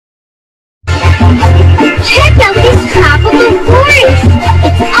Check out this tropical forest!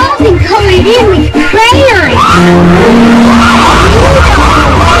 It's all been colored in with crayons!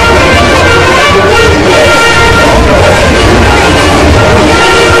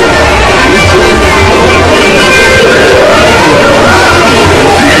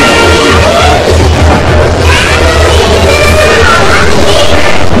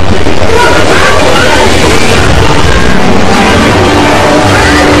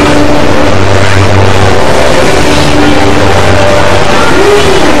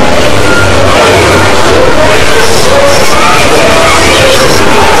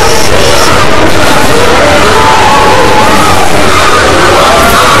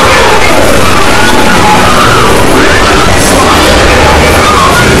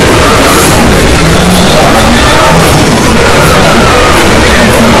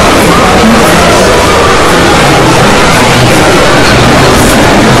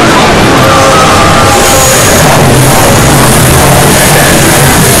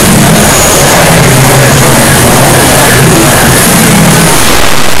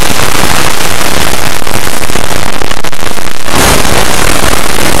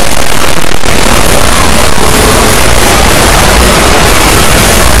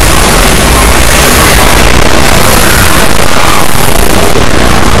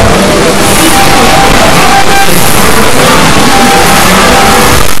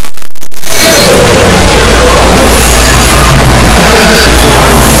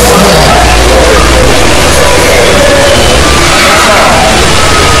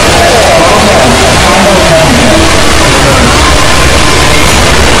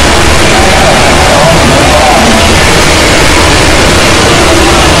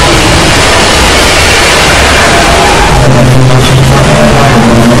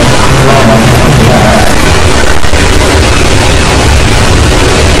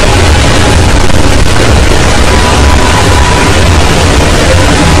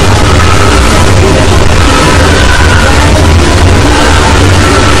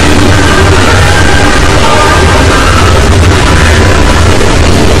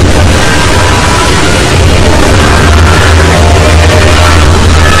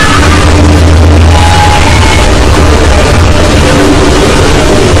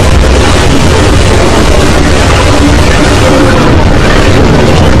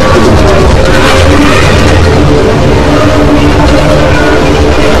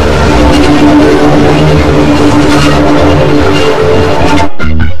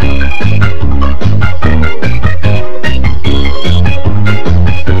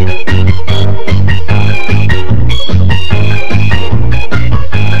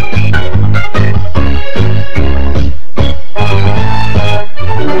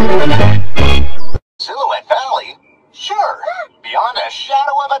 Beyond a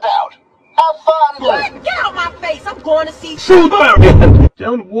shadow of a doubt. Have fun! What? Get out my face! I'm going to see...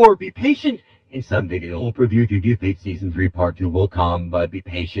 Don't worry, be patient. In some video, we'll preview to give it Season 3 Part 2 will come, but be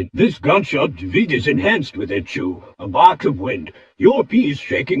patient. This gunshot defeat is enhanced with it, Chew. A bark of wind. Your piece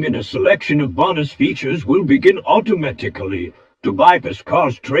shaking in a selection of bonus features will begin automatically. To bypass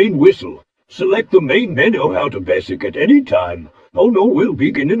car's train whistle, select the main menu how to basic at any time. Oh no, we'll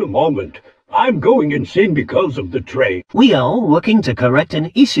begin in a moment. I'm going insane because of the train. We are working to correct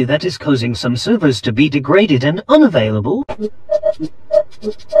an issue that is causing some servers to be degraded and unavailable.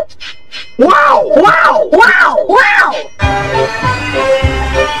 Wow! Wow! Wow! Wow!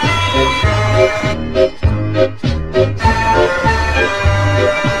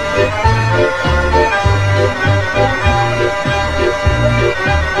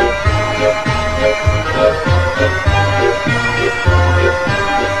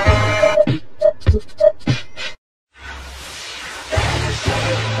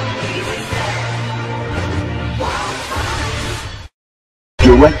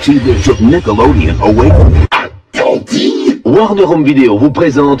 DirecTV sur Nickelodeon Awakening. Warner Home Video vous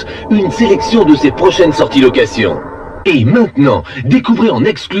présente une sélection de ses prochaines sorties location. Et maintenant, découvrez en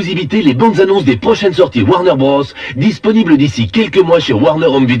exclusivité les bandes annonces des prochaines sorties Warner Bros. Disponibles d'ici quelques mois chez Warner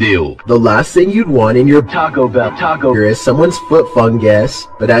Home Video. The last thing you'd want in your Taco Bell is someone's foot fungus,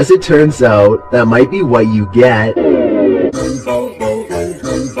 but as it turns out, that might be what you get.